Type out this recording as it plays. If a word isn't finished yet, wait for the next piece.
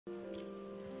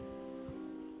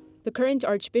The current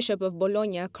Archbishop of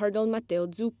Bologna, Cardinal Matteo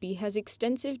Zuppi, has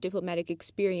extensive diplomatic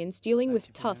experience dealing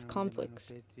with tough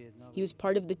conflicts. He was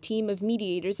part of the team of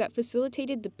mediators that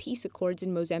facilitated the peace accords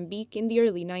in Mozambique in the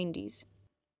early 90s.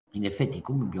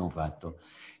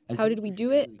 How did we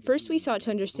do it? First, we sought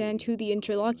to understand who the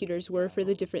interlocutors were for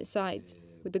the different sides.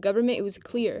 With the government, it was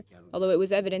clear, although it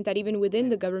was evident that even within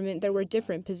the government there were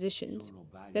different positions.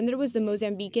 Then there was the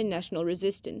Mozambican National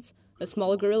Resistance, a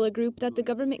small guerrilla group that the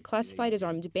government classified as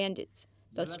armed bandits,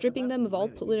 thus stripping them of all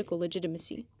political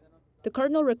legitimacy. The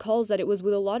Cardinal recalls that it was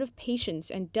with a lot of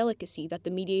patience and delicacy that the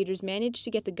mediators managed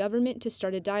to get the government to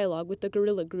start a dialogue with the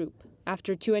guerrilla group.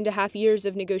 After 2.5 years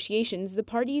of negotiations, the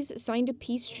parties signed a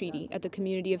peace treaty at the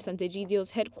community of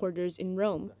Sant'Egidio's headquarters in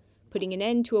Rome, putting an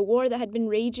end to a war that had been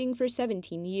raging for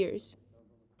 17 years.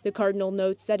 The Cardinal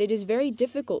notes that it is very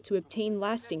difficult to obtain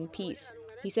lasting peace.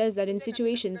 He says that in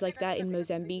situations like that in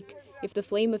Mozambique, if the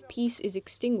flame of peace is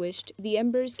extinguished, the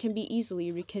embers can be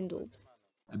easily rekindled.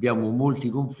 There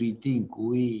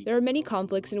are many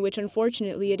conflicts in which,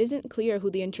 unfortunately, it isn't clear who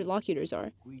the interlocutors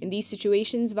are. In these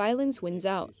situations, violence wins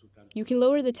out. You can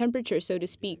lower the temperature, so to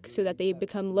speak, so that they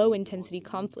become low-intensity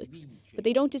conflicts, but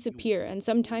they don't disappear, and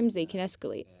sometimes they can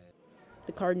escalate.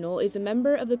 The Cardinal is a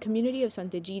member of the community of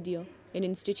Sant'Egidio, an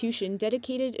institution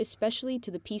dedicated especially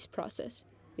to the peace process.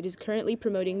 It is currently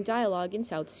promoting dialogue in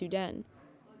South Sudan.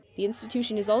 The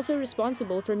institution is also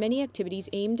responsible for many activities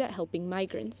aimed at helping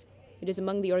migrants. It is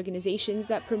among the organizations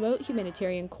that promote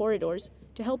humanitarian corridors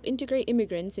to help integrate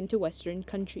immigrants into Western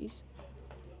countries.